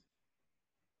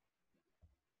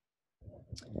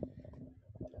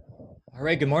All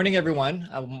right, good morning,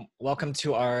 everyone. Welcome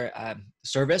to our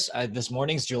service. This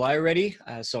morning's July already,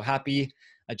 so happy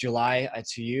July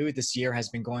to you. This year has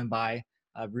been going by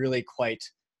really quite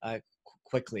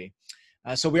quickly.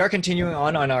 So we are continuing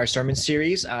on our sermon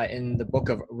series in the book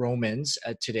of Romans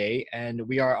today, and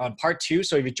we are on part 2.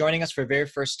 So if you're joining us for the very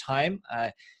first time,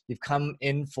 you've come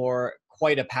in for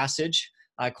quite a passage,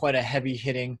 quite a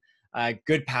heavy-hitting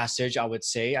good passage, I would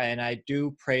say, and I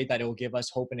do pray that it will give us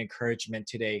hope and encouragement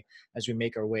today as we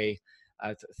make our way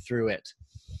through it.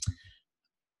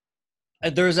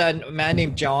 There's a man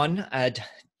named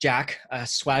Jack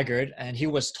Swigert, and he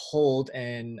was told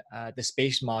in the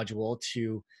space module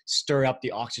to stir up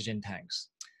the oxygen tanks.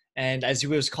 And as he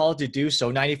was called to do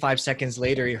so, 95 seconds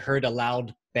later, he heard a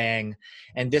loud bang,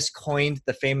 and this coined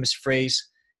the famous phrase,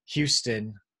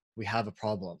 "Houston, we have a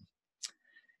problem."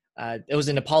 It was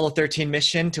an Apollo 13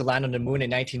 mission to land on the moon in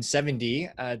 1970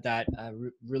 that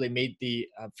really made the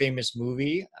famous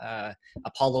movie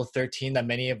Apollo 13 that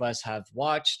many of us have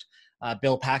watched.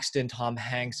 Bill Paxton, Tom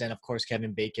Hanks, and of course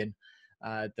Kevin Bacon,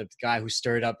 the guy who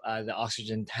stirred up the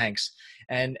oxygen tanks.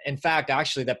 And in fact,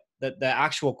 actually, the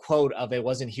actual quote of it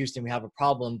wasn't "Houston, we have a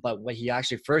problem," but what he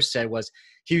actually first said was,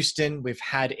 "Houston, we've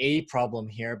had a problem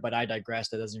here," but I digress.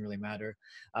 That doesn't really matter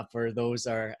for those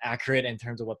are accurate in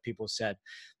terms of what people said.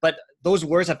 But those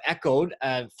words have echoed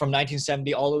from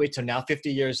 1970 all the way to now,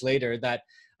 50 years later, that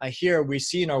here we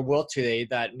see in our world today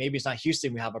that maybe it's not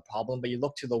Houston we have a problem, but you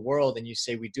look to the world and you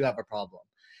say we do have a problem,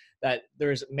 that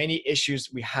there's many issues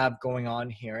we have going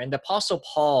on here. And the Apostle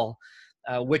Paul,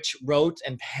 which wrote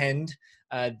and penned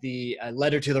the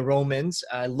letter to the Romans,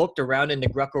 looked around in the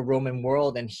Greco-Roman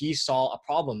world and he saw a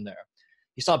problem there.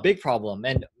 He saw a big problem.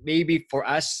 And maybe for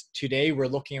us today, we're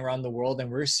looking around the world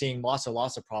and we're seeing lots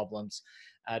of problems.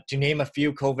 To name a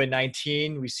few,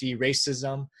 COVID-19, we see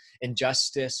racism,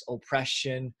 injustice,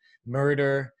 oppression,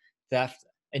 murder, theft,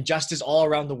 injustice all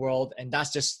around the world. And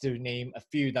that's just to name a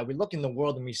few that we look in the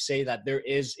world and we say that there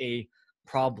is a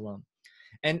problem.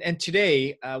 And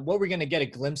today, what we're going to get a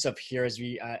glimpse of here as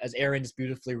Aaron just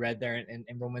beautifully read there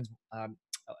in Romans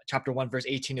chapter 1, verse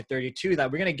 18 to 32, that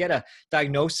we're going to get a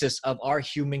diagnosis of our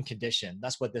human condition.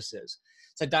 That's what this is.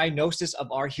 It's a diagnosis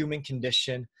of our human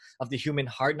condition, of the human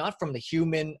heart, not from the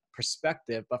human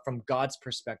perspective, but from God's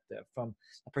perspective, from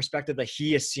a perspective that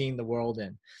he is seeing the world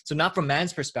in. So not from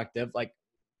man's perspective, like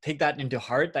take that into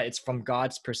heart, that it's from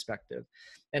God's perspective.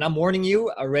 And I'm warning you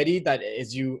already that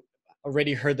as you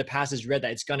already heard the passage read,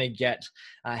 that it's going to get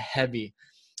heavy.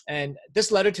 And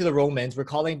this letter to the Romans, we're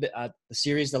calling the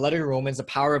series, the letter to Romans, the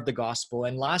power of the gospel.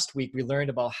 And last week we learned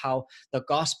about how the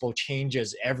gospel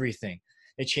changes everything.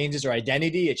 It changes our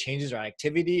identity, it changes our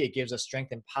activity, it gives us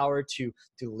strength and power to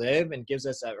live, and gives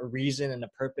us a reason and a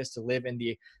purpose to live in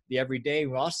the everyday.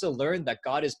 We also learned that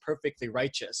God is perfectly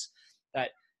righteous, that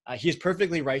he is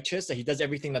perfectly righteous, that he does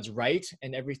everything that's right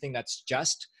and everything that's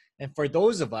just. And for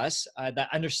those of us that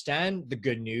understand the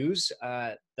good news,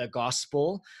 the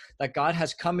gospel, that God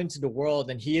has come into the world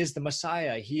and he is the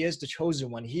Messiah, he is the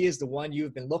chosen one, he is the one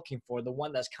you've been looking for, the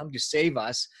one that's come to save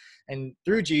us. And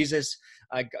through Jesus,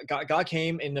 God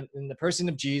came in the person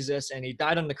of Jesus, and he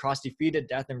died on the cross, defeated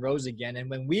death, and rose again. And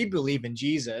when we believe in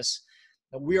Jesus,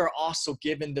 we are also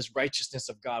given this righteousness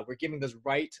of God. We're given this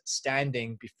right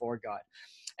standing before God.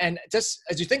 And just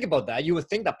as you think about that, you would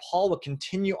think that Paul would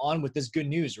continue on with this good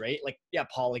news, right? Like, yeah,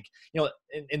 Paul, like,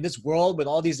 in this world with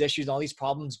all these issues, all these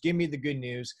problems, give me the good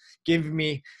news, give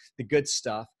me the good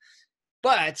stuff.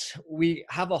 But we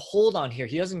have a hold on here.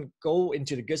 He doesn't go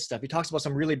into the good stuff. He talks about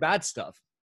some really bad stuff.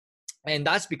 And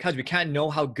that's because we can't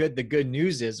know how good the good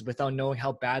news is without knowing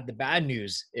how bad the bad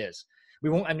news is.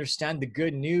 We won't understand the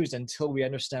good news until we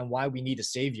understand why we need a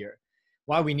savior,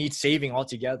 why we need saving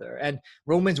altogether. And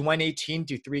Romans 1:18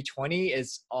 to 3:20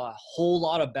 is a whole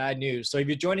lot of bad news. So if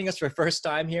you're joining us for the first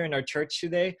time here in our church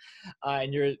today,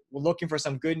 and you're looking for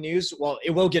some good news, well,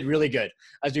 it will get really good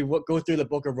as we go through the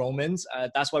book of Romans.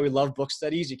 That's why we love book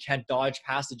studies. You can't dodge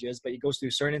passages, but it goes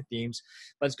through certain themes.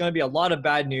 But it's going to be a lot of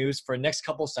bad news for the next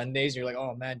couple Sundays. You're like,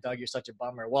 oh man, Doug, you're such a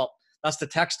bummer. Well, that's the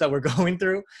text that we're going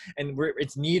through, and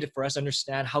it's needed for us to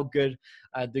understand how good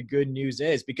the good news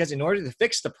is. Because in order to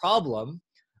fix the problem,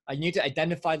 you need to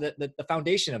identify the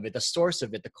foundation of it, the source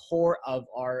of it, the core of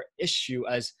our issue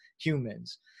as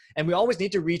humans. And we always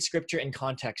need to read scripture in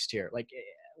context here. Like,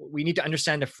 we need to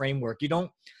understand the framework. You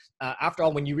don't, after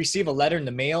all, when you receive a letter in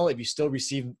the mail, if you still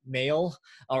receive mail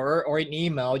or an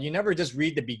email, you never just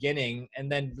read the beginning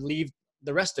and then leave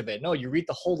the rest of it. No, you read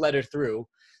the whole letter through.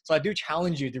 So I do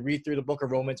challenge you to read through the book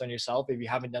of Romans on yourself if you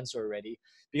haven't done so already,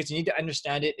 because you need to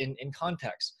understand it in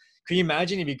context. Could you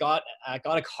imagine if you got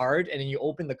a card and then you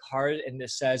open the card and it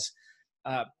says,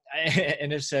 uh,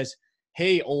 and it says,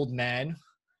 "Hey, old man,"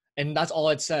 and that's all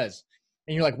it says.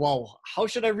 And you're like, "Well, how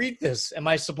should I read this? Am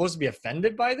I supposed to be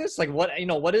offended by this? Like, what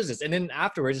what is this?" And then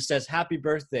afterwards, it says, "Happy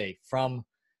birthday from."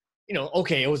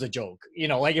 Okay, it was a joke.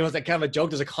 Like it was a kind of a joke.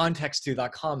 There's a context to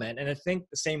that comment. And I think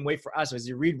the same way for us, as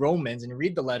you read Romans and you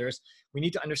read the letters, we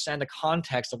need to understand the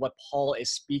context of what Paul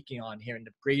is speaking on here in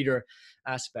the greater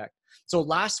aspect. So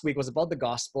last week was about the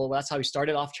gospel. That's how we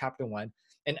started off chapter 1.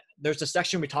 And there's a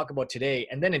section we talk about today.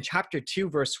 And then in chapter 2,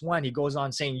 verse 1, he goes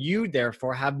on saying, "You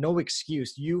therefore have no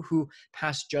excuse, you who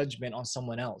pass judgment on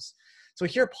someone else." So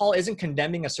here Paul isn't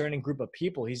condemning a certain group of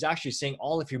people. He's actually saying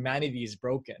all of humanity is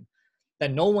broken,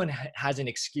 that no one has an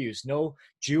excuse. No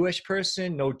Jewish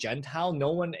person, no Gentile,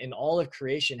 no one in all of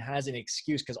creation has an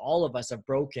excuse, because all of us have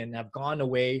broken, have gone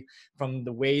away from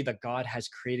the way that God has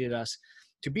created us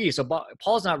to be. So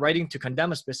Paul's not writing to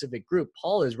condemn a specific group.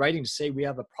 Paul is writing to say we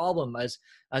have a problem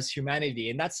as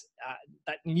humanity. And that's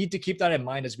that you need to keep that in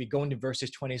mind as we go into verses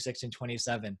 26 and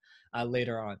 27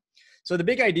 later on. So the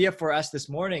big idea for us this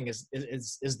morning is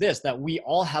this, that we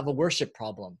all have a worship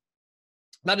problem.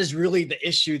 That is really the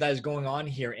issue that is going on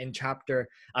here in chapter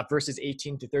verses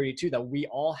 18 to 32, that we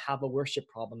all have a worship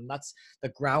problem. That's the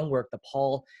groundwork that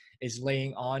Paul is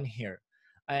laying on here.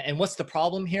 And what's the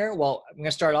problem here? Well, I'm going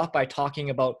to start off by talking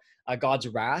about God's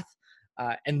wrath.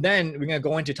 And then we're going to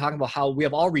go into talking about how we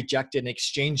have all rejected and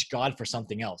exchanged God for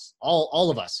something else.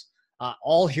 All of us,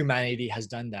 all humanity has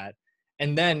done that.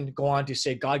 And then go on to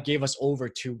say God gave us over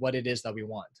to what it is that we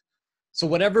want. So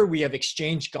whatever we have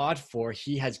exchanged God for,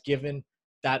 he has given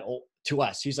that to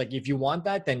us. He's like, if you want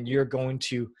that, then you're going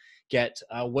to get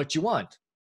what you want.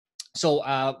 So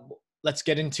let's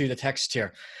get into the text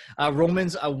here.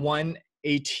 Romans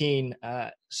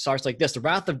 1:18 starts like this: "The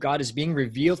wrath of God is being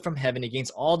revealed from heaven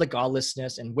against all the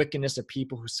godlessness and wickedness of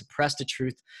people who suppress the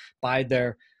truth by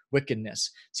their wickedness."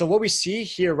 So what we see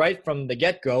here right from the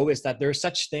get-go is that there's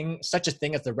such a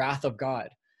thing as the wrath of God.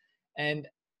 And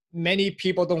many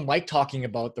people don't like talking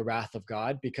about the wrath of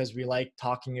God, because we like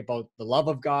talking about the love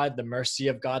of God, the mercy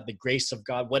of God, the grace of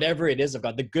God, whatever it is of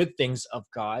God, the good things of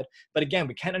God. But again,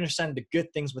 we can't understand the good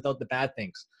things without the bad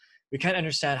things. We can't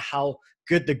understand how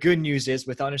good the good news is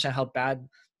without understanding how bad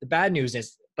the bad news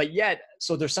is. But yet,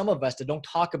 so there's some of us that don't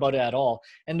talk about it at all.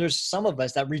 And there's some of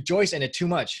us that rejoice in it too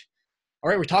much. All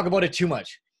right, we talk about it too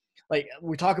much. Like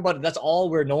we talk about it, that's all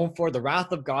we're known for, the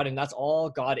wrath of God, and that's all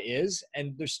God is.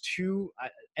 And there's two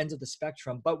ends of the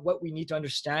spectrum. But what we need to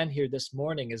understand here this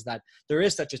morning is that there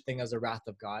is such a thing as the wrath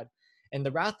of God. And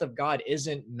the wrath of God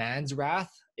isn't man's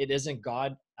wrath. It isn't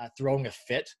God throwing a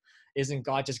fit. It isn't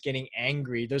God just getting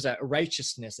angry. There's a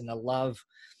righteousness and a love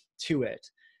to it.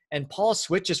 And Paul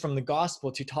switches from the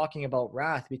gospel to talking about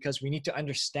wrath because we need to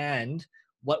understand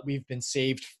what we've been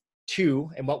saved to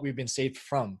and what we've been saved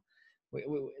from.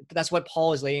 That's what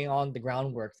Paul is laying on the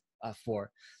groundwork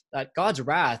for. That God's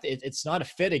wrath, it's not a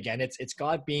fit again. It's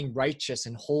God being righteous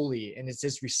and holy, and it's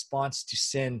his response to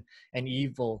sin and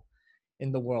evil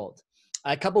in the world.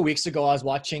 A couple of weeks ago, I was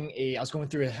going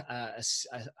through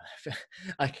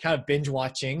a kind of binge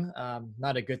watching,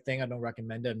 not a good thing. I don't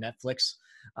recommend it. Netflix,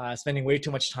 spending way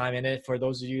too much time in it. For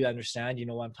those of you that understand, you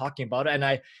know what I'm talking about. And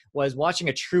I was watching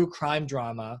a true crime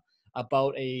drama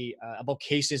about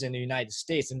cases in the United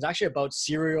States, and it's actually about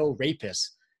serial rapists.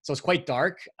 So it's quite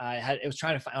dark. I had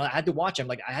to watch them.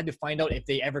 Like I had to find out if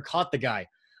they ever caught the guy.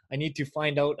 I need to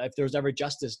find out if there was ever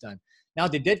justice done. Now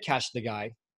they did catch the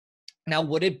guy. Now,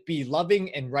 would it be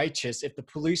loving and righteous if the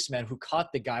policeman who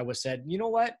caught the guy was said, you know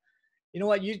what, you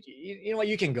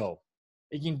can go.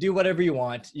 You can do whatever you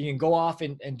want. You can go off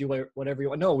and do whatever you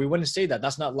want. No, we wouldn't say that.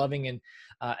 That's not loving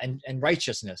and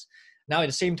righteousness. Now, at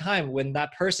the same time, when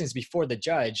that person is before the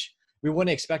judge, we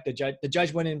wouldn't expect the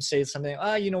judge wouldn't say something,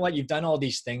 you know what, you've done all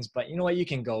these things, but you know what, you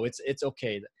can go. It's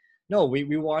okay. No,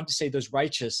 we want to say there's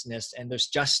righteousness and there's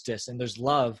justice and there's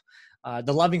love.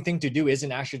 The loving thing to do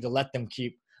isn't actually to let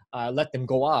them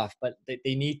go off, but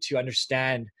they need to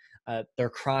understand their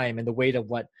crime and the weight of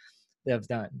what they've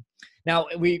done. Now,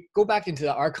 we go back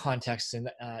into our context and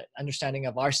understanding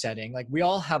of our setting. Like we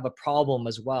all have a problem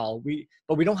as well.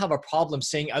 But we don't have a problem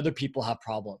saying other people have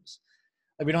problems.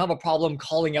 Like we don't have a problem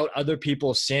calling out other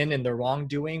people's sin and their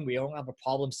wrongdoing. We don't have a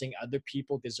problem saying other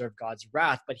people deserve God's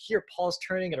wrath. But here, Paul's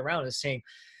turning it around and saying,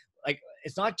 like,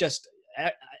 it's not just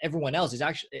everyone else.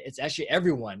 It's actually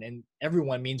everyone, and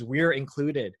everyone means we're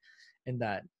included in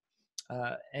that.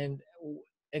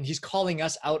 And he's calling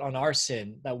us out on our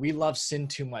sin, that we love sin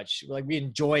too much. Like we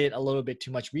enjoy it a little bit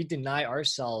too much. We deny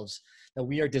ourselves that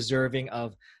we are deserving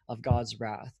of God's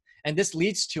wrath. And this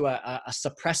leads to a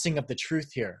suppressing of the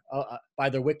truth here by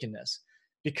their wickedness.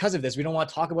 because of this, we don't want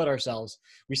to talk about ourselves.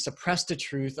 We suppress the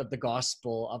truth of the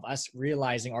gospel, of us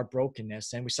realizing our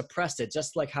brokenness, and we suppress it,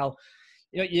 just like how,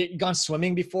 you've gone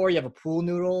swimming before, you have a pool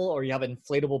noodle or you have an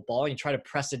inflatable ball and you try to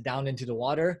press it down into the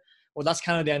water. Well, that's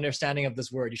kind of the understanding of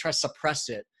this word. You try to suppress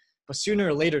it, but sooner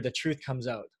or later the truth comes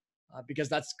out, because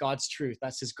that's God's truth.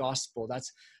 That's his gospel.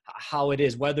 That's how it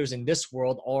is, whether it's in this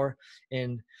world or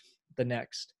in the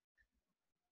next.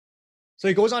 So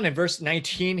he goes on in verse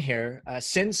 19 here,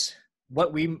 since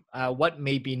what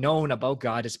may be known about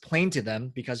God is plain to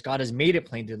them, because God has made it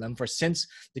plain to them. For since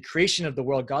the creation of the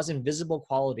world, God's invisible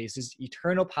qualities, his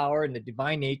eternal power and the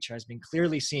divine nature has been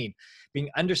clearly seen, being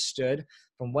understood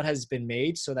from what has been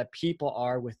made, so that people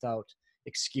are without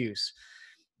excuse.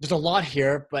 There's a lot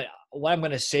here, but what I'm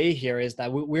going to say here is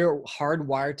that we're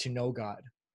hardwired to know God.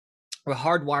 We're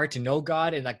hardwired to know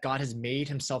God, and that God has made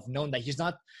himself known, that he's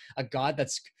not a God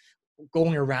that's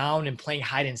going around and playing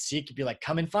hide and seek. You'd be like,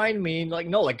 come and find me. Like,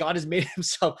 no, like God has made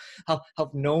himself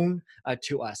help known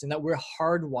to us, and that we're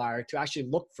hardwired to actually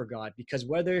look for God, because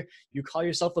whether you call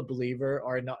yourself a believer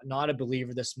or not a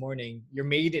believer this morning, you're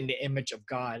made in the image of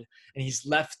God, and he's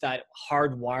left that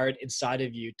hardwired inside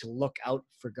of you to look out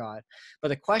for God. But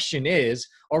the question is,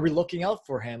 are we looking out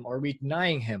for him, or are we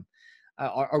denying him?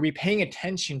 Are we paying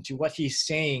attention to what he's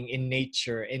saying in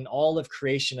nature, in all of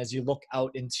creation, as you look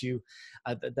out into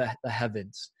the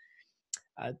heavens?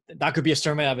 That could be a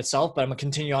sermon of itself, but I'm going to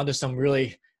continue on to some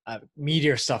really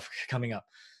meatier stuff coming up.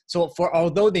 So, for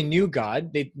although they knew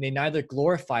God, they neither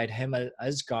glorified him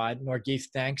as God nor gave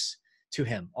thanks to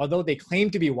him. Although they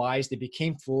claimed to be wise, they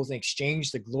became fools and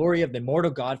exchanged the glory of the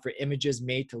immortal God for images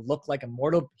made to look like a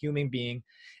mortal human being,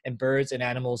 and birds and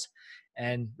animals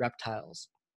and reptiles.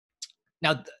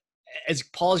 Now, as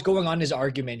Paul is going on his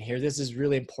argument here, this is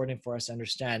really important for us to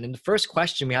understand. And the first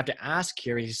question we have to ask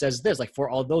here, he says this, like,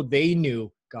 for although they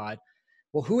knew God,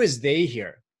 well, who is they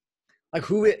here? Like,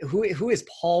 who is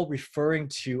Paul referring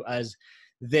to as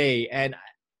they? And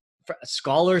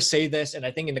scholars say this, and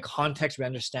I think in the context we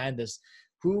understand this,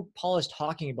 who Paul is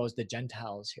talking about is the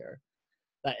Gentiles here.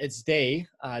 That it's they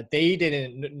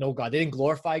didn't know God, they didn't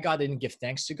glorify God, they didn't give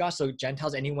thanks to God. So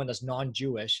Gentiles, anyone that's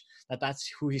non-Jewish,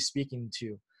 that's who he's speaking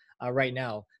to right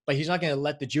now. But he's not going to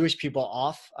let the Jewish people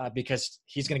off, because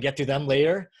he's going to get to them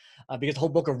later, because the whole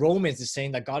book of Romans is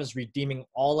saying that God is redeeming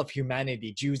all of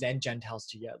humanity, Jews and Gentiles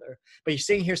together. But he's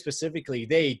saying here specifically,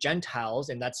 they, Gentiles,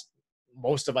 and that's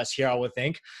most of us here, I would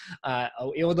think,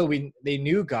 although they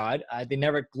knew God, they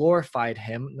never glorified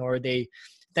him, nor they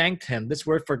thanked him. This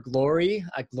word for glory,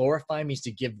 glorify, means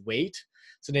to give weight.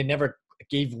 So they never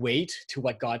gave weight to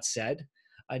what God said.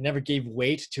 I never gave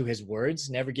weight to his words,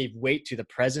 never gave weight to the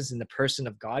presence and the person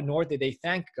of God, nor did they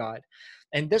thank God.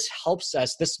 And this helps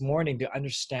us this morning to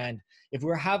understand, if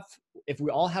we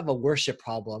all have a worship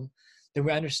problem, then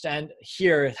we understand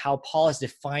here how Paul has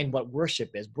defined what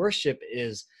worship is. Worship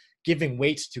is giving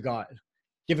weight to God,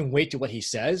 giving weight to what he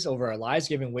says over our lives,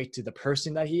 giving weight to the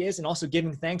person that he is, and also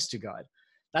giving thanks to God.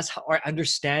 That's how our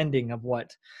understanding of what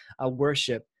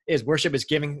worship is. Worship is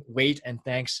giving weight and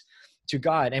thanks to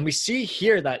God. And we see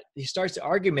here that he starts the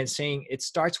argument saying it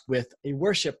starts with a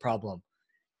worship problem.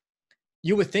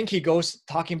 You would think he goes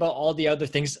talking about all the other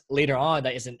things later on,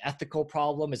 that is an ethical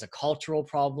problem, is a cultural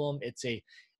problem, it's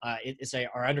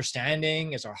our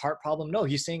understanding, it's our heart problem. No,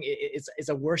 he's saying it's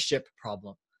a worship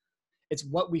problem. It's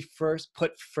what we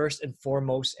put first and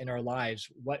foremost in our lives,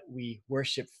 what we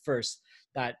worship first,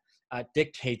 that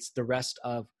dictates the rest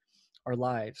of our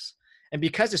lives. And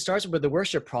because it starts with the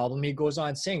worship problem, he goes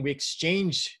on saying we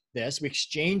exchange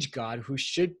God, who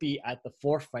should be at the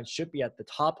forefront, should be at the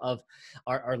top of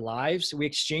our lives. We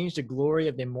exchange the glory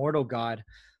of the immortal God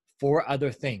for other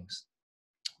things.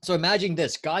 So imagine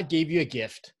this: God gave you a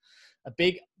gift,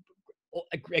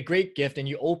 a great gift, and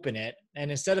you open it,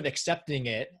 and instead of accepting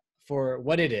it for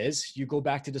what it is, you go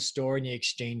back to the store and you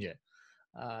exchange it.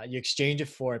 You exchange it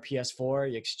for a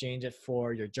PS4, you exchange it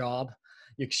for your job,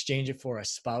 you exchange it for a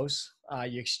spouse,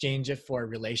 you exchange it for a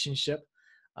relationship.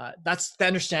 That's the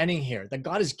understanding here, that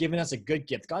God has given us a good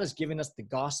gift. God has given us the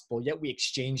gospel, yet we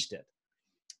exchanged it.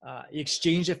 You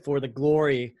exchanged it for the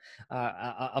glory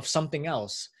of something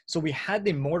else. So we had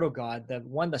the immortal God, the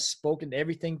one that spoke and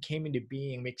everything came into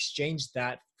being. We exchanged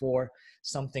that for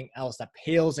something else that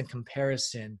pales in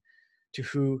comparison to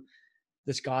who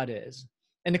this God is.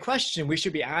 And the question we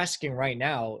should be asking right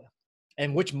now,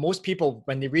 and which most people,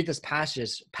 when they read this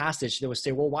passage, they will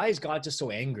say, well, why is God just so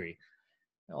angry?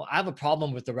 I have a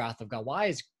problem with the wrath of God. Why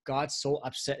is God so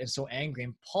upset and so angry?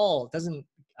 And Paul doesn't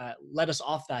let us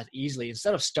off that easily.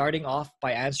 Instead of starting off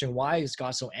by answering why is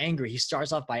God so angry, he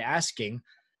starts off by asking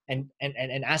and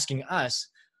asking us,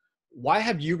 why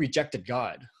have you rejected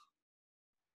God?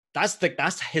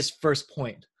 That's his first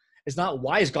point. It's not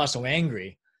why is God so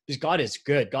angry? Because God is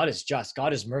good, God is just,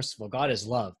 God is merciful, God is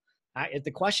love.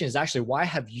 The question is actually, why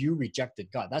have you rejected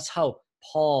God? That's how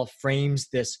Paul frames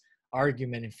this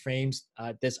argument and frames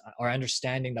this our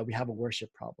understanding that we have a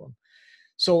worship problem.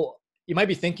 So you might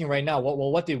be thinking right now,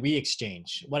 well, what did we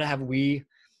exchange? What have we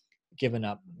given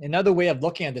up? Another way of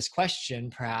looking at this question,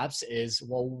 perhaps, is,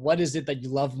 well, what is it that you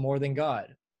love more than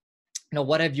God?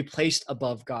 What have you placed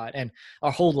above God? And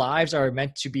our whole lives are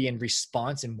meant to be in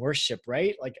response and worship,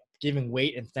 right? Like giving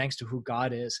weight and thanks to who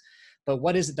God is. But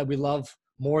what is it that we love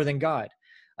more than God?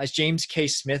 As James K.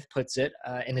 Smith puts it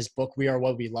in his book, We Are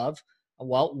What We Love,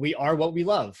 well, we are what we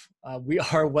love. We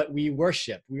are what we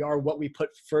worship. We are what we put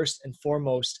first and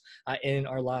foremost in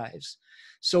our lives.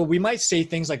 So we might say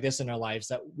things like this in our lives,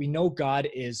 that we know God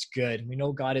is good. We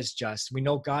know God is just. We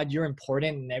know, God, you're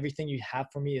important and everything you have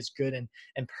for me is good and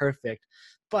perfect.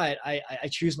 But I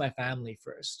choose my family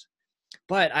first.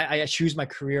 But I choose my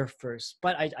career first.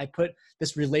 But I put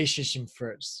this relationship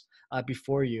first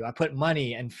before you. I put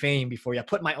money and fame before you. I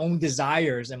put my own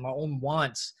desires and my own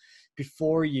wants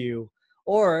before you.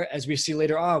 Or as we see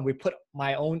later on, we put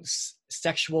my own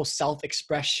sexual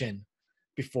self-expression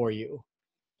before you.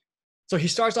 So he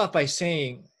starts off by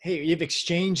saying, hey, you've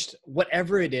exchanged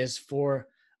whatever it is for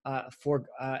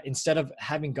instead of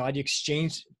having God, you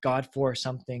exchanged God for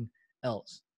something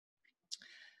else.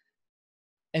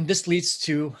 And this leads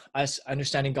to us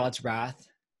understanding God's wrath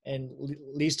and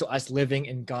leads to us living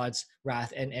in God's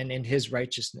wrath and in his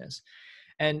righteousness.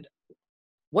 And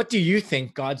what do you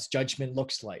think God's judgment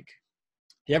looks like?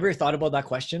 You ever thought about that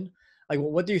question? Like,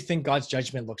 what do you think God's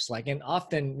judgment looks like? And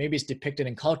often maybe it's depicted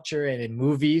in culture and in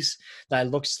movies that it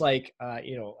looks like,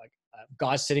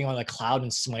 God sitting on a cloud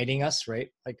and smiting us, right?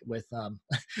 Like with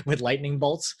with lightning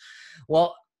bolts.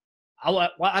 Well, I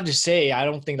have to say, I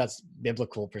don't think that's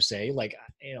biblical per se. Like,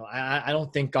 I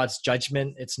don't think God's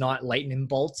judgment, it's not lightning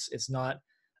bolts. It's not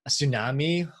a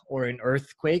tsunami or an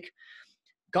earthquake.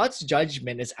 God's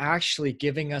judgment is actually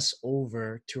giving us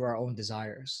over to our own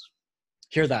desires.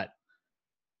 Hear that.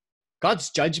 God's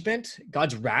judgment,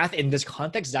 God's wrath in this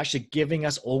context is actually giving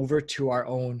us over to our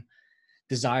own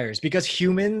desires, because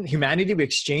humanity, we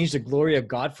exchange the glory of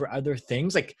God for other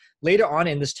things. Like later on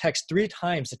in this text, 3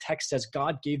 times the text says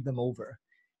God gave them over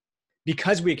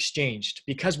because we exchanged,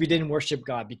 because we didn't worship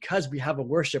God, because we have a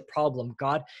worship problem.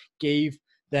 God gave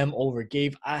them over,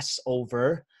 gave us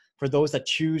over, for those that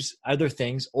choose other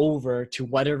things, over to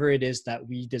whatever it is that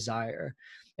we desire.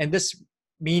 And this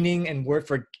meaning and word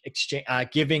for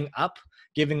giving up,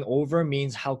 giving over,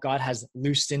 means how God has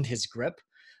loosened his grip.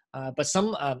 But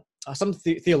some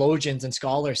theologians and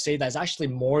scholars say that it's actually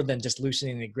more than just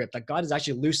loosening the grip, that God has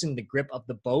actually loosened the grip of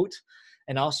the boat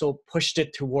and also pushed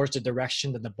it towards the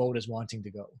direction that the boat is wanting to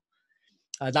go.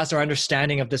 That's our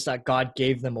understanding of this, that God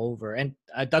gave them over. And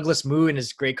Douglas Moo, in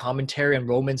his great commentary on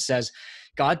Romans, says,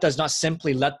 God does not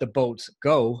simply let the boat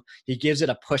go. He gives it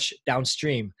a push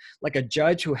downstream. Like a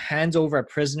judge who hands over a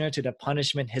prisoner to the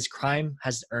punishment his crime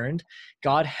has earned,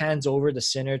 God hands over the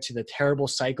sinner to the terrible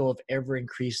cycle of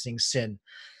ever-increasing sin.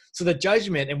 So the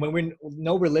judgment, and when we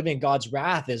know we're living in God's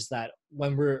wrath, is that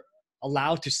when we're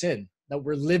allowed to sin, that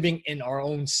we're living in our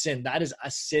own sin, that is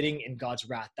us sitting in God's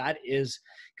wrath. That is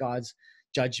God's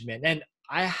judgment. And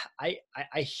I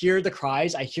hear the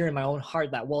cries, I hear in my own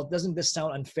heart that, well, doesn't this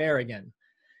sound unfair again?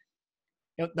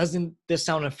 Doesn't this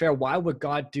sound unfair? Why would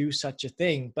God do such a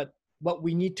thing? But what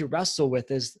we need to wrestle with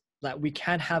is that we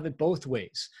can't have it both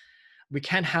ways. We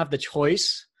can't have the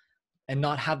choice and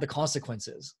not have the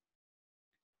consequences.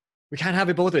 We can't have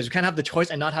it both ways. We can't have the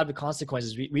choice and not have the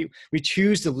consequences. We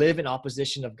choose to live in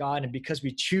opposition of God. And because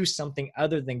we choose something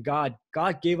other than God,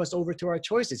 God gave us over to our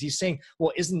choices. He's saying,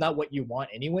 well, isn't that what you want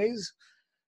anyways?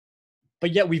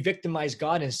 But yet we victimize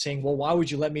God and saying, well, why would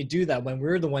you let me do that, when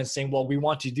we're the ones saying, well, we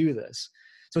want to do this?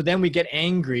 So then we get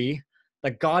angry,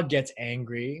 that God gets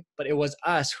angry, but it was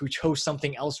us who chose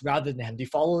something else rather than him. Do you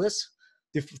follow this?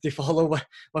 Do you follow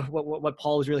what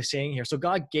Paul is really saying here? So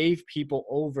God gave people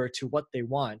over to what they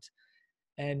want.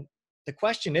 And the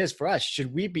question is for us,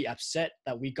 should we be upset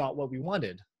that we got what we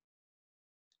wanted?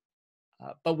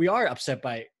 But we are upset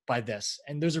by this.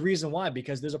 And there's a reason why,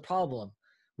 because there's a problem.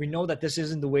 We know that this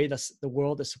isn't the way that the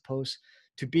world is supposed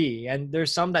to be. And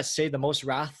there's some that say the most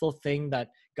wrathful thing that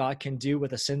God can do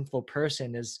with a sinful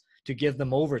person is to give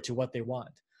them over to what they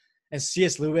want. And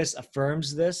C.S. Lewis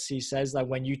affirms this. He says that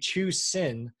when you choose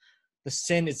sin, the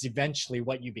sin is eventually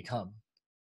what you become.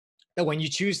 That when you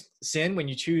choose sin, when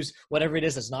you choose whatever it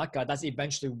is that's not God, that's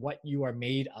eventually what you are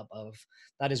made up of.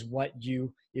 That is what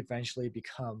you eventually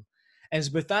become. And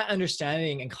it's with that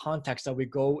understanding and context that we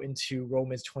go into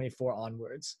Romans 24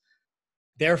 onwards.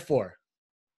 Therefore,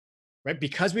 right?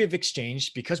 Because we have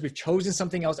exchanged, because we've chosen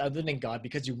something else other than God,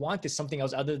 because you wanted something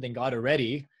else other than God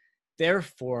already,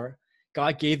 therefore,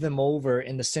 God gave them over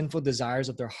in the sinful desires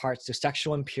of their hearts to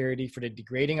sexual impurity for the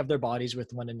degrading of their bodies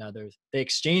with one another. They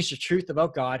exchanged the truth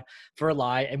about God for a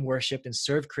lie and worshiped and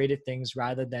served created things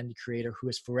rather than the Creator, who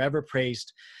is forever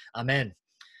praised. Amen.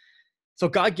 So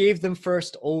God gave them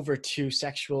first over to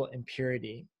sexual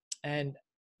impurity. And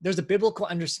there's a biblical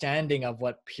understanding of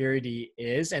what purity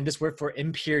is. And this word for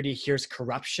impurity here is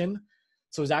corruption.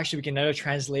 So it's actually, we can either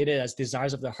translate it as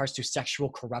desires of their hearts to sexual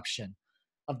corruption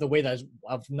of the way that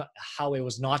how it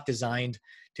was not designed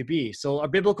to be. So our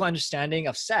biblical understanding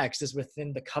of sex is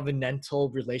within the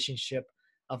covenantal relationship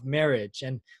of marriage.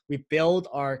 And we build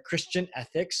our Christian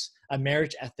ethics, a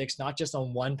marriage ethics, not just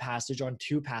on one passage or on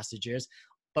two passages,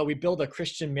 but we build a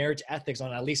Christian marriage ethics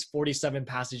on at least 47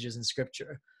 passages in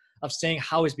scripture of saying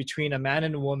how it's between a man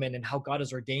and a woman and how God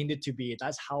has ordained it to be.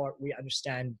 That's how we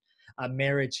understand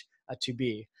marriage to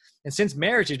be. And since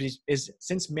marriage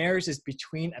is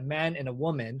between a man and a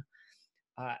woman,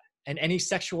 and any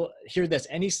sexual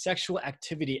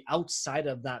activity outside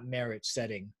of that marriage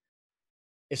setting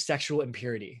is sexual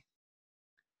impurity.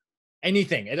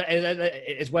 Anything.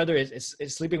 It's whether it's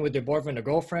sleeping with your boyfriend or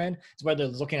girlfriend, it's whether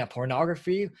it's looking at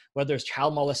pornography, whether it's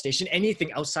child molestation,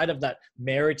 anything outside of that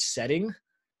marriage setting,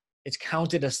 it's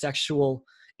counted as sexual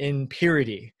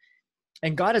impurity.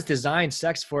 And God has designed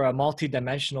sex for a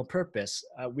multi-dimensional purpose.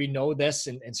 We know this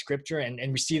in scripture, and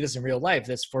we see this in real life.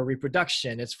 It's for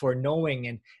reproduction. It's for knowing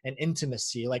and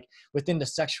intimacy. Like within the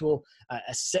sexual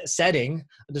setting,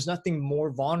 there's nothing more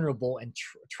vulnerable and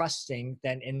trusting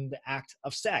than in the act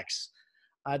of sex.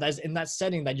 That's in that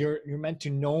setting that you're meant to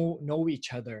know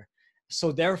each other.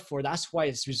 So therefore, that's why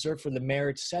it's reserved for the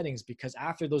marriage settings, because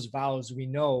after those vows, we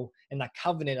know in that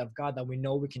covenant of God that we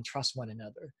know we can trust one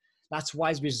another. That's why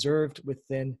it's reserved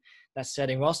within that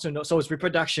setting. We also know, so it's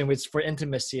reproduction, it's for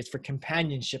intimacy, it's for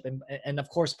companionship, and of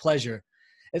course, pleasure.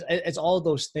 It's all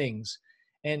those things.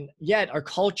 And yet our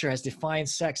culture has defined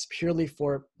sex purely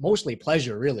for mostly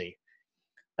pleasure, really.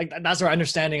 Like that's our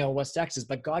understanding of what sex is,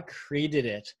 but God created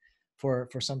it for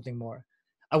something more.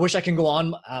 I wish I can go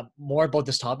on more about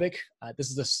this topic.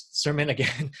 This is a sermon,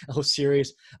 again, a whole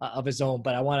series of its own,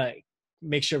 but I want to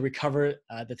make sure we cover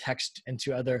the text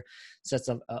into other sets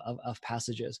of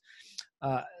passages.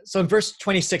 So in verse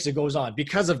 26, it goes on.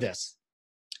 Because of this,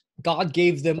 God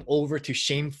gave them over to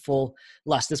shameful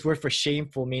lust. This word for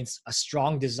shameful means a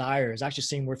strong desire. It's actually the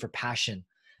same word for passion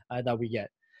that we get.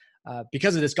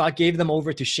 Because of this, God gave them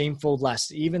over to shameful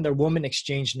lust. Even their women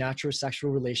exchanged natural sexual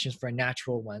relations for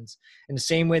unnatural ones. In the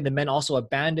same way, the men also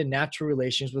abandoned natural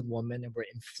relations with women and were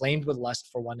inflamed with lust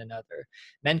for one another.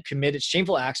 Men committed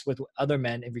shameful acts with other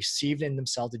men and received in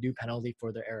themselves the due penalty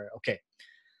for their error. Okay,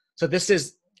 so this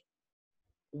is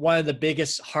one of the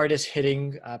biggest, hardest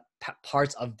hitting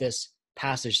parts of this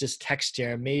passage, this text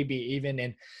here, maybe even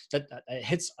in that it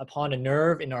hits upon a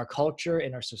nerve in our culture,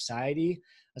 in our society,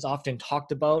 as often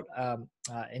talked about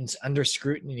and under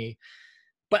scrutiny.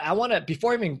 But I want to,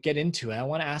 before I even get into it, I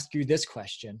want to ask you this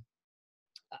question.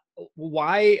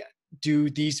 Why do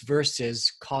these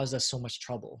verses cause us so much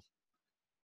trouble?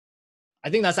 I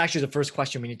think that's actually the first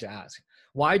question we need to ask.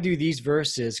 Why do these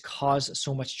verses cause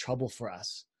so much trouble for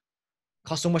us?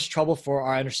 Cause so much trouble for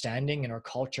our understanding and our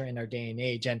culture in our day and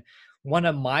age? And one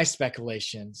of my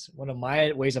speculations, one of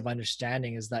my ways of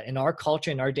understanding is that in our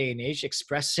culture, in our day and age,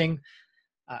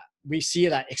 we see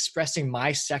that expressing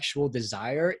my sexual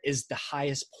desire is the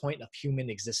highest point of human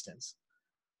existence.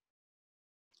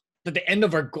 That the end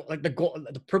of our goal, like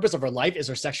the purpose of our life is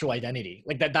our sexual identity.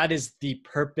 Like that is the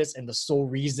purpose and the sole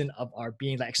reason of our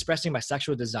being. Like expressing my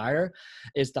sexual desire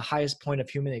is the highest point of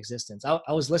human existence.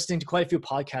 I was listening to quite a few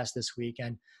podcasts this week,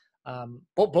 and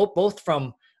both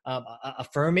from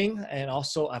affirming and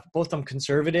also both from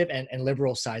conservative and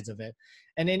liberal sides of it.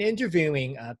 And in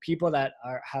interviewing people that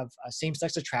have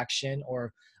same-sex attraction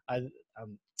or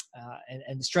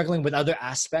and struggling with other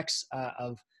aspects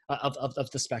of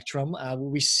the spectrum,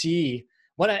 we see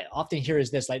what I often hear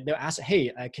is this: like they'll ask,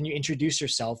 "Hey, can you introduce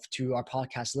yourself to our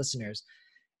podcast listeners?"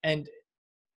 And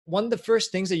one of the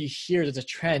first things that you hear is a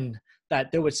trend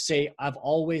that they would say, "I've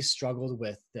always struggled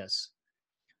with this."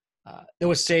 They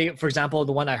would say, for example,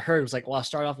 the one I heard was like, well, I'll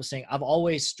start off with saying, I've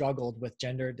always struggled with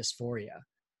gender dysphoria.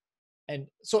 And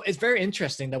so it's very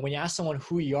interesting that when you ask someone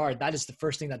who you are, that is the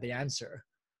first thing that they answer.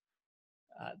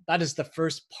 That is the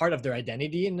first part of their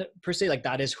identity, and per se, like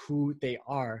that is who they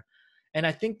are. And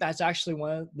I think that's actually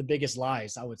one of the biggest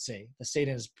lies, I would say, that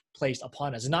Satan has placed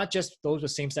upon us. And not just those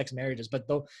with same-sex marriages, but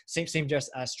those same-sex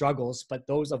struggles, but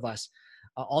those of us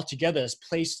altogether has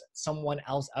placed someone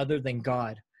else other than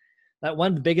God That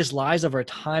one of the biggest lies of our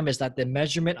time is that the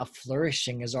measurement of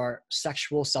flourishing is our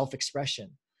sexual self-expression.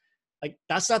 Like,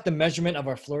 that's not the measurement of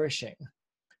our flourishing.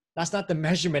 That's not the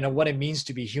measurement of what it means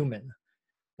to be human.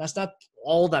 That's not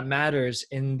all that matters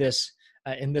in this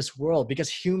world, because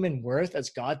human worth,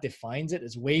 as God defines it,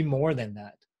 is way more than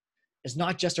that. It's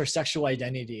not just our sexual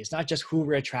identity. It's not just who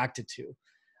we're attracted to.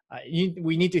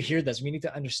 We need to hear this. We need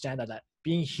to understand that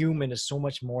being human is so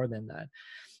much more than that.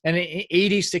 And in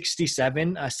AD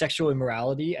 67, sexual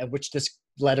immorality, which this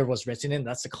letter was written in,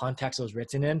 that's the context it was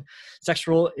written in,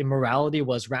 sexual immorality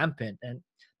was rampant. And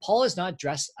Paul is not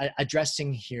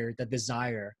addressing here the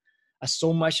desire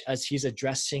so much as he's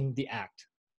addressing the act.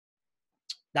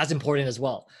 That's important as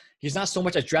well. He's not so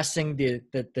much addressing the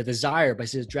desire, but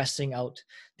he's addressing out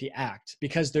the act,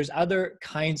 because there's other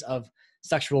kinds of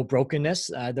sexual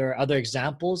brokenness. There are other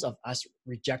examples of us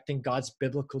rejecting God's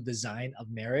biblical design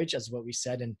of marriage, as what we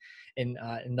said in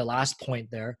the last point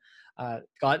there.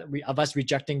 Of us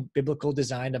rejecting biblical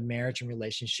design of marriage and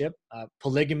relationship,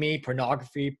 polygamy,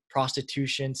 pornography,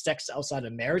 prostitution, sex outside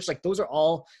of marriage. Like, those are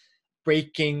all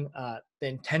breaking the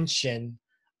intention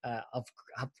of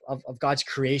God's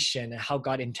creation and how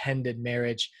God intended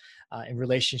marriage and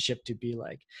relationship to be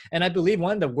like. And I believe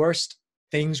one of the worst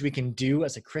things we can do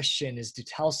as a Christian is to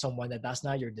tell someone that that's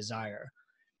not your desire,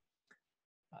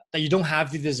 that you don't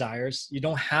have the desires, you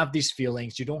don't have these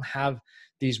feelings, you don't have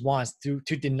these wants, to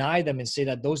deny them and say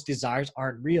that those desires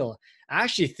aren't real. I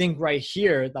actually think right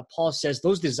here that Paul says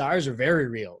those desires are very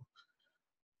real.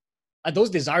 Those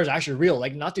desires are actually real,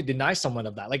 like, not to deny someone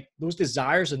of that. Like, those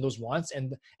desires and those wants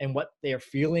and what they are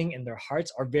feeling in their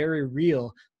hearts are very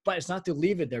real, but it's not to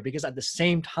leave it there, because at the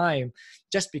same time,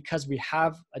 just because we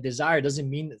have a desire doesn't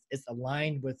mean that it's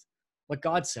aligned with what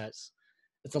God says.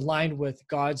 It's aligned with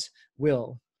God's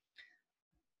will.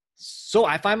 So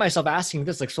I find myself asking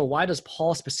this, like, so why does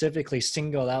Paul specifically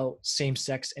single out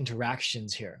same-sex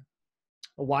interactions here?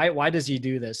 Why does he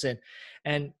do this?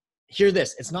 And hear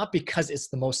this, it's not because it's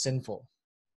the most sinful.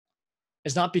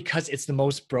 It's not because it's the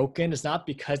most broken. It's not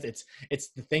because it's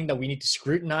the thing that we need to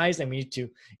scrutinize and we need to,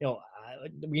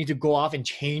 we need to go off and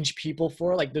change people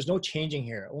for. Like, there's no changing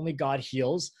here. Only God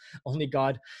heals. Only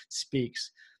God speaks.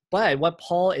 But what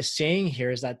Paul is saying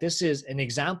here is that this is an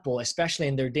example, especially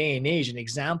in their day and age, an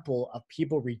example of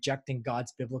people rejecting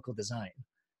God's biblical design.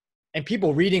 And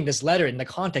people reading this letter in the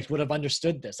context would have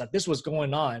understood this, that this was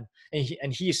going on.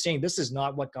 And he is saying this is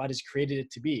not what God has created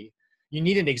it to be. You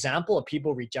need an example of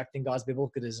people rejecting God's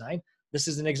biblical design. This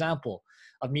is an example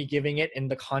of me giving it in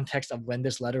the context of when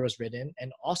this letter was written.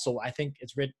 And also, I think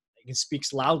it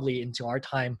speaks loudly into our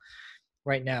time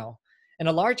right now. And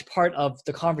a large part of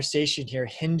the conversation here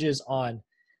hinges on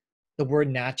the word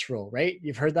natural, right?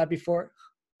 You've heard that before?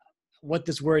 What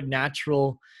this word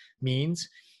natural means.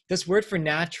 This word for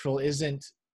natural isn't,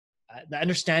 the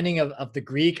understanding of the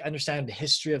Greek, understanding the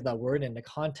history of that word and the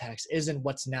context isn't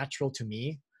what's natural to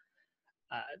me.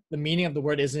 The meaning of the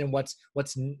word isn't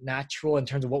what's natural in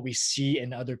terms of what we see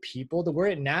in other people. The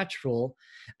word natural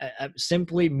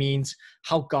simply means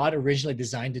how God originally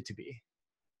designed it to be.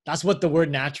 That's what the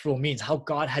word natural means, how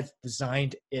God has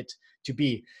designed it to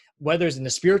be, whether it's in the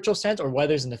spiritual sense or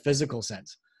whether it's in the physical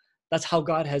sense. That's how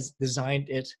God has designed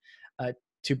it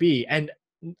to be. And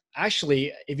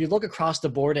actually, if you look across the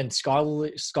board in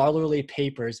scholarly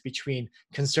papers between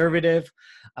conservative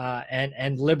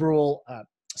and liberal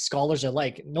scholars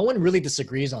alike, no one really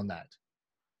disagrees on that.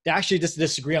 They actually just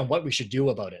disagree on what we should do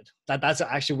about it. That's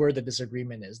actually where the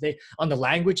disagreement is. They, on the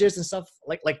languages and stuff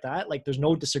like that, like, there's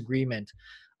no disagreement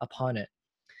upon it.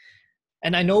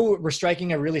 And I know we're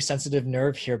striking a really sensitive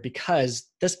nerve here,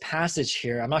 because this passage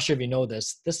here, I'm not sure if you know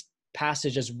this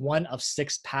passage is one of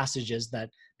 6 passages that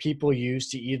people use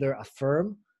to either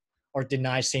affirm or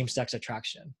deny same-sex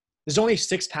attraction. There's only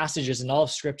 6 passages in all of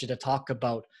Scripture that talk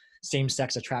about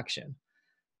same-sex attraction,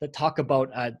 that talk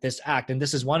about this act, and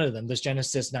this is one of them. There's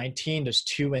Genesis 19, there's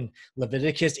 2 in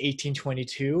Leviticus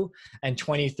 18:22 and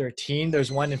 20:13.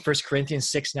 There's one in 1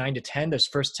 Corinthians 6:9-10. There's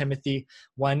 1 Timothy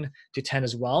 1-10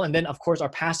 as well. And then, of course, our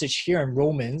passage here in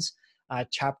Romans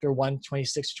chapter 1,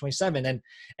 26-27.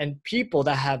 And people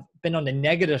that have been on the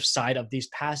negative side of these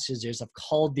passages have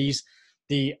called these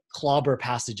the clobber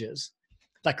passages.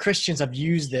 That Christians have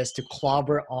used this to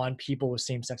clobber on people with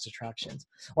same-sex attractions.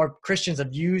 Or Christians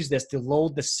have used this to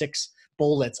load the 6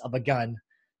 bullets of a gun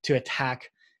to attack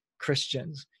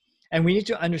Christians. And we need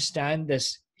to understand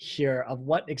this here of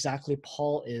what exactly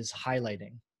Paul is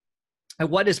highlighting.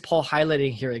 And what is Paul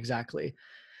highlighting here exactly?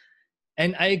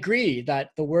 And I agree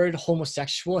that the word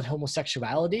homosexual and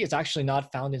homosexuality is actually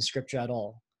not found in Scripture at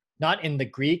all. Not in the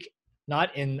Greek,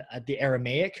 not in the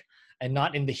Aramaic, and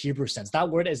not in the Hebrew sense. That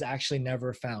word is actually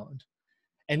never found.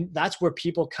 And that's where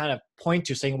people kind of point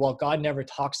to saying, well, God never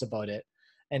talks about it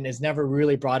and is never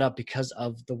really brought up because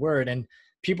of the word. And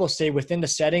people say within the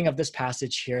setting of this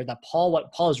passage here that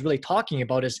what Paul is really talking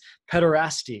about is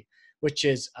pederasty, which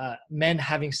is men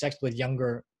having sex with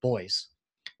younger boys.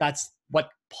 That's what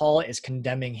Paul is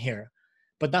condemning here.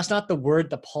 But that's not the word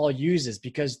that Paul uses,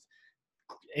 because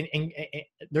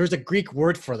there's a Greek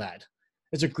word for that.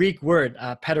 There's a Greek word,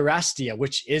 pederastia,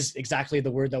 which is exactly the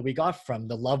word that we got from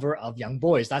the lover of young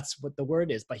boys. That's what the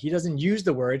word is. But he doesn't use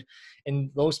the word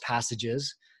in those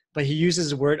passages, but he uses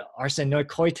the word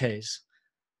arsenokoites,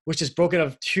 which is broken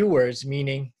of two words,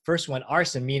 meaning, first one,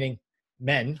 arsen, meaning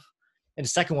men, and the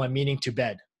second one, meaning to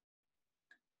bed.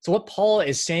 So what Paul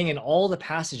is saying in all the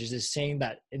passages is saying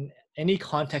that in any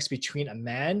context between a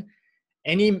man,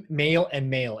 any male and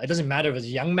male, it doesn't matter if it's a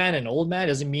young man and old man, it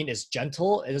doesn't mean it's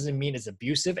gentle, it doesn't mean it's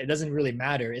abusive, it doesn't really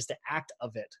matter. It's the act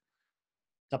of it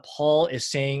that Paul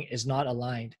is saying is not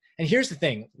aligned. And here's the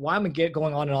thing, why I'm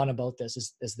going on and on about this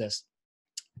is this,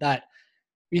 that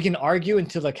we can argue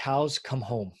until the cows come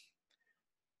home,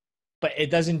 but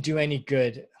it doesn't do any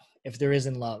good if there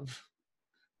isn't love,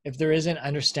 if there isn't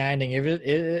understanding, if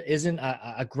it isn't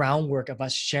a groundwork of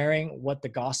us sharing what the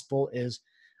gospel is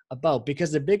about.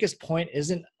 Because the biggest point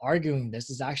isn't arguing this,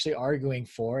 is actually arguing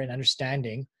for and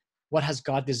understanding what has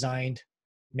God designed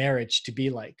marriage to be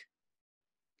like.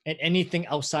 And anything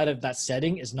outside of that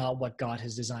setting is not what God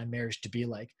has designed marriage to be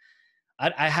like.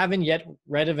 I haven't yet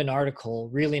read of an article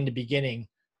really in the beginning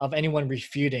of anyone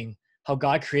refuting how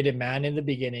God created man in the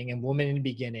beginning and woman in the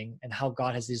beginning and how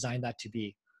God has designed that to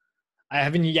be. I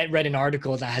haven't yet read an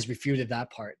article that has refuted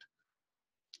that part.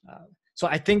 So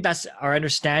I think that's our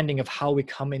understanding of how we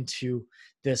come into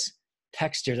this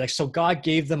text here. Like, so God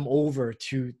gave them over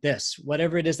to this,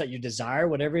 whatever it is that you desire,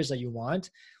 whatever it is that you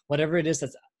want, whatever it is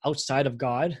that's outside of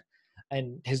God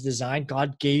and his design,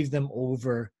 God gave them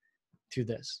over to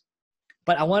this.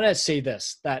 But I want to say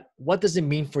this, that what does it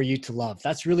mean for you to love?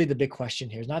 That's really the big question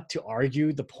here. It's not to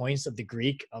argue the points of the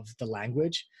Greek, of the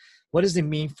language. What does it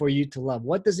mean for you to love?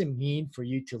 What does it mean for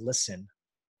you to listen?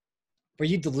 For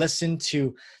you to listen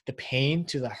to the pain,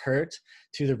 to the hurt,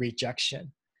 to the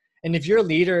rejection. And if you're a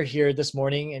leader here this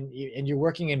morning and you're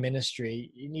working in ministry,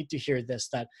 you need to hear this,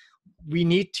 that we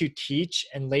need to teach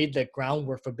and lay the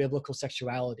groundwork for biblical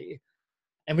sexuality.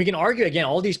 And we can argue again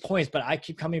all these points, but I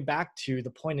keep coming back to the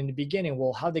point in the beginning.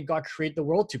 Well, how did God create the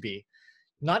world to be?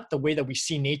 Not the way that we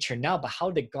see nature now, but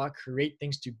how did God create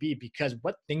things to be? Because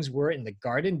what things were in the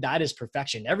garden, that is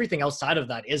perfection. Everything outside of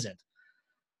that isn't.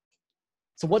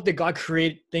 So what did God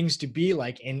create things to be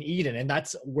like in Eden? And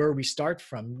that's where we start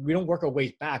from. We don't work our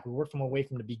way back. We work from away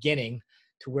from the beginning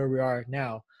to where we are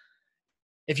now.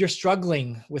 If you're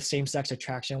struggling with same-sex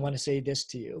attraction, I want to say this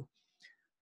to you,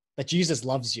 that Jesus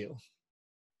loves you,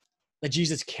 that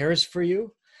Jesus cares for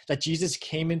you, that Jesus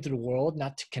came into the world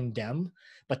not to condemn,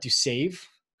 but to save,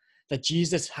 that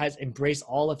Jesus has embraced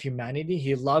all of humanity.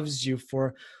 He loves you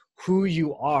for who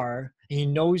you are. He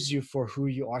knows you for who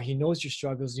you are. He knows your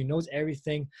struggles. He knows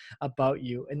everything about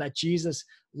you, and that Jesus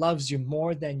loves you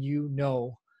more than you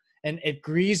know. And it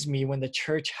grieves me when the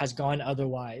church has gone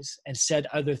otherwise and said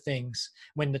other things,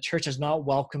 when the church has not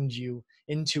welcomed you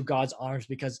into God's arms,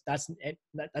 because that's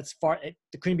far, it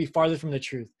couldn't be farther from the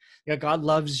truth. God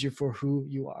loves you for who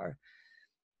you are.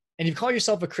 And you call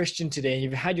yourself a Christian today, and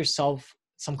you've had yourself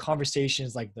some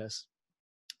conversations like this,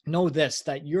 know this,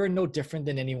 that you're no different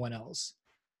than anyone else.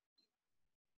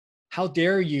 How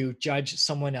dare you judge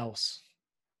someone else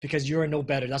because you are no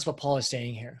better? That's what Paul is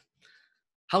saying here.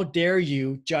 How dare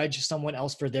you judge someone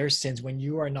else for their sins when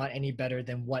you are not any better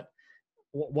than what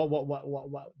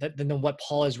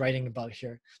Paul is writing about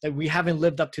here? That we haven't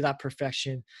lived up to that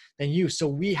perfection than you. So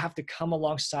we have to come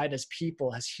alongside as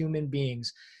people, as human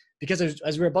beings, because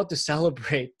as we're about to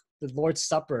celebrate the Lord's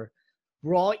Supper,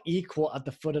 we're all equal at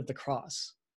the foot of the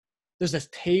cross. There's a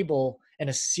table and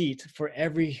a seat for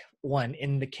everyone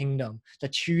in the kingdom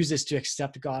that chooses to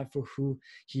accept God for who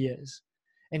he is.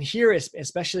 And here,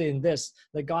 especially in this,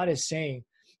 that God is saying,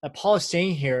 that Paul is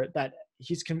saying here, that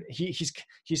he's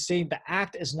saying the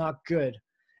act is not good.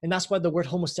 And that's why the word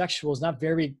homosexual is not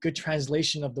very good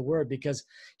translation of the word, because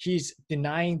he's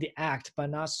denying the act, but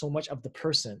not so much of the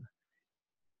person.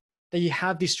 That you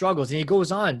have these struggles. And he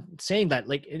goes on saying that,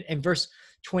 like in verse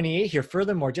 28 here,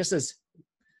 furthermore, just as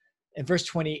in verse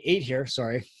 28 here,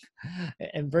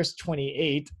 in verse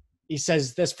 28, he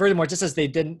says this, furthermore, just as they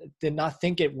did not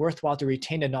think it worthwhile to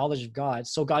retain the knowledge of God,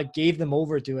 so God gave them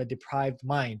over to a deprived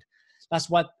mind. That's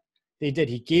what they did.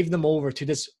 He gave them over to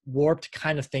this warped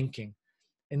kind of thinking.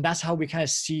 And that's how we kind of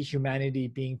see humanity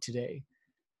being today.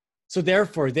 So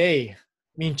therefore, they,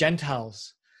 mean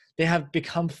Gentiles, They have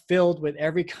become filled with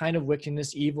every kind of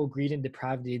wickedness, evil, greed, and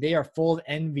depravity. They are full of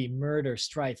envy, murder,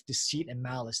 strife, deceit, and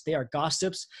malice. They are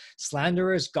gossips,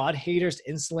 slanderers, God-haters,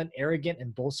 insolent, arrogant,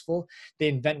 and boastful. They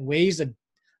invent ways of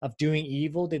doing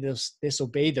evil. They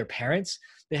disobey their parents.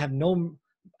 They have no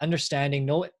understanding,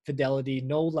 no fidelity,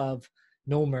 no love,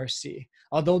 no mercy.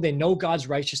 Although they know God's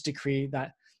righteous decree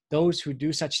that those who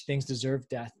do such things deserve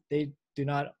death, they do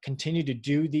not continue to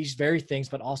do these very things,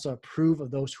 but also approve of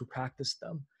those who practice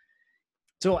them.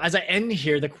 So as I end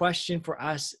here, the question for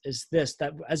us is this,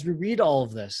 that as we read all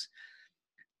of this,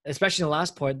 especially in the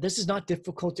last part, this is not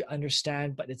difficult to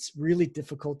understand, but it's really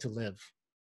difficult to live.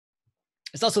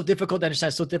 It's not so difficult to understand,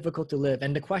 it's so difficult to live.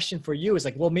 And the question for you is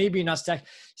like, well, maybe you're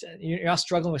not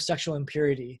struggling with sexual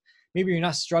impurity. Maybe you're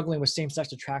not struggling with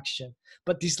same-sex attraction.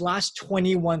 But these last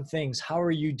 21 things, how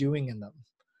are you doing in them?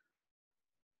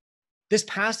 This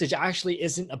passage actually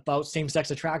isn't about same-sex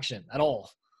attraction at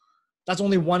all. That's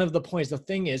only one of the points. The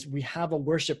thing is, we have a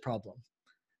worship problem.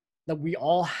 That we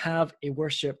all have a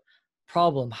worship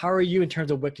problem. How are you in terms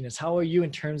of wickedness? How are you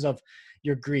in terms of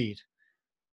your greed?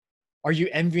 Are you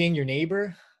envying your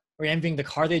neighbor? Are you envying the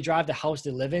car they drive, the house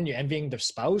they live in? You're envying their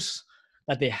spouse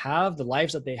that they have, the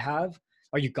lives that they have?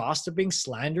 Are you gossiping,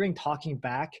 slandering, talking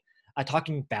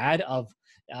bad of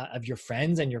your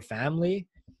friends and your family?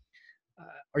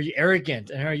 Are you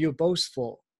arrogant and are you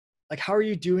boastful? Like, how are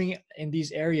you doing in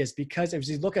these areas? Because as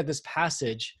you look at this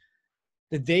passage,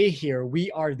 the they here, we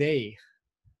are they.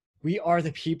 We are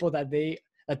the people that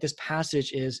this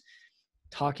passage is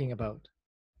talking about.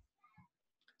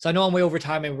 So I know I'm way over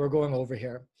time and we're going over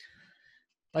here.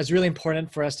 But it's really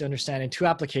important for us to understand in two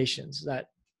applications that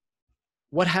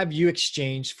what have you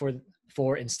exchanged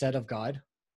for instead of God?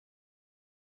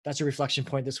 That's a reflection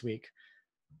point this week.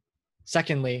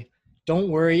 Secondly, don't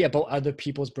worry about other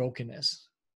people's brokenness.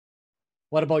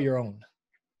 What about your own?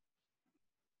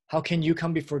 How can you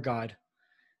come before God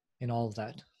in all of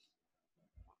that?